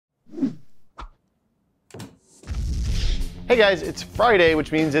Hey guys, it's Friday,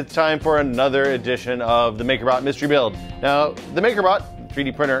 which means it's time for another edition of the MakerBot Mystery Build. Now, the MakerBot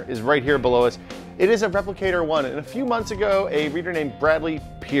 3D printer is right here below us. It is a Replicator 1, and a few months ago, a reader named Bradley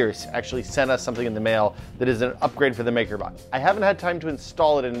Pierce actually sent us something in the mail that is an upgrade for the MakerBot. I haven't had time to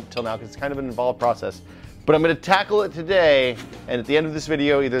install it until now because it's kind of an involved process, but I'm going to tackle it today, and at the end of this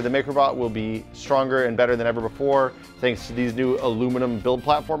video, either the MakerBot will be stronger and better than ever before thanks to these new aluminum build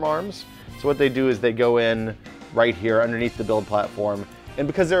platform arms. So what they do is they go in right here underneath the build platform. And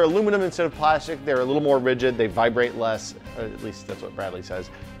because they're aluminum instead of plastic, they're a little more rigid, they vibrate less, or at least that's what Bradley says.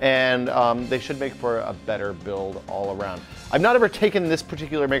 And they should make for a better build all around. I've not ever taken this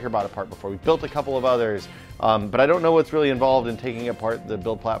particular MakerBot apart before. We've built a couple of others, but I don't know what's really involved in taking apart the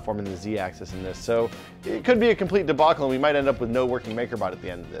build platform and the Z-axis in this. So it could be a complete debacle and we might end up with no working MakerBot at the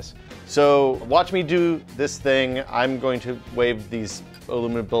end of this. So watch me do this thing. I'm going to wave these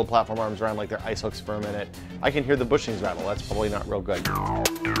aluminum build platform arms around like they're ice hooks for a minute. I can hear the bushings rattle. That's probably not real good.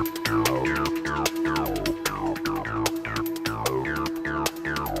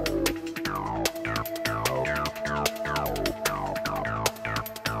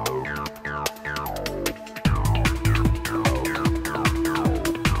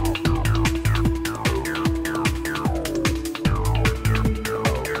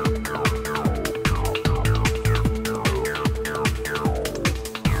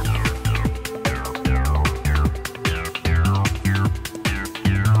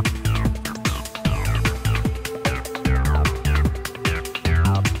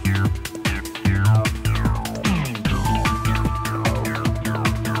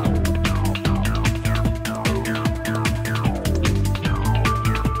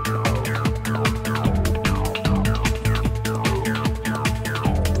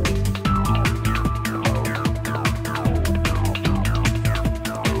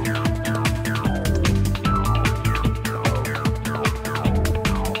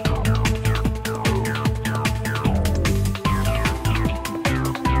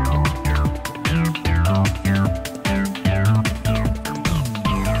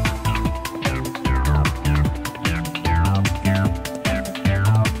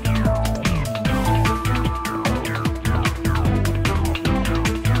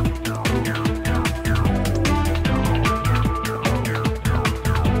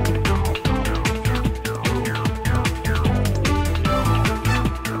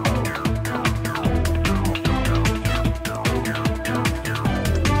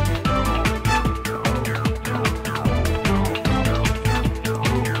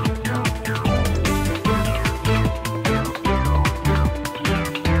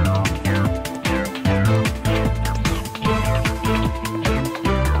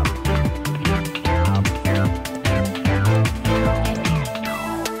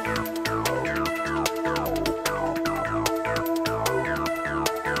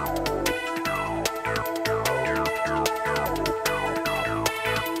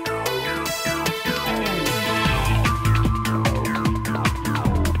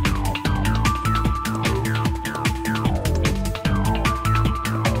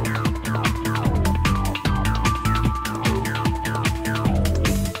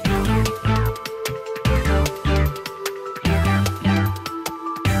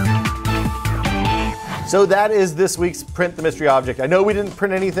 So that is this week's Print the Mystery Object. I know we didn't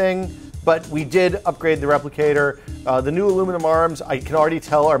print anything, but we did upgrade the Replicator. The new aluminum arms, I can already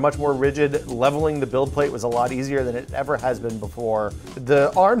tell, are much more rigid. Leveling the build plate was a lot easier than it ever has been before.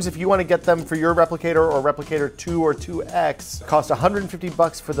 The arms, if you want to get them for your Replicator or Replicator 2 or 2X, cost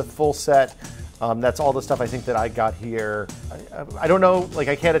 $150 for the full set. That's all the stuff I think that I got here. I don't know, like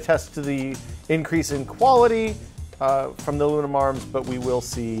I can't attest to the increase in quality from the aluminum arms, but we will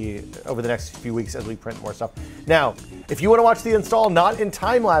see over the next few weeks as we print more stuff. Now, if you want to watch the install not in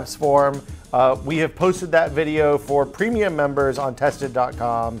time-lapse form, we have posted that video for premium members on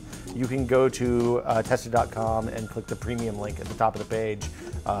tested.com. You can go to tested.com and click the premium link at the top of the page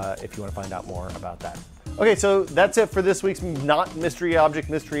if you want to find out more about that. Okay, so that's it for this week's not mystery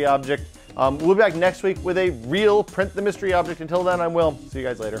object. We'll be back next week with a real Print the Mystery Object. Until then, I'm Will. See you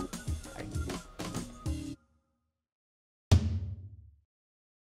guys later.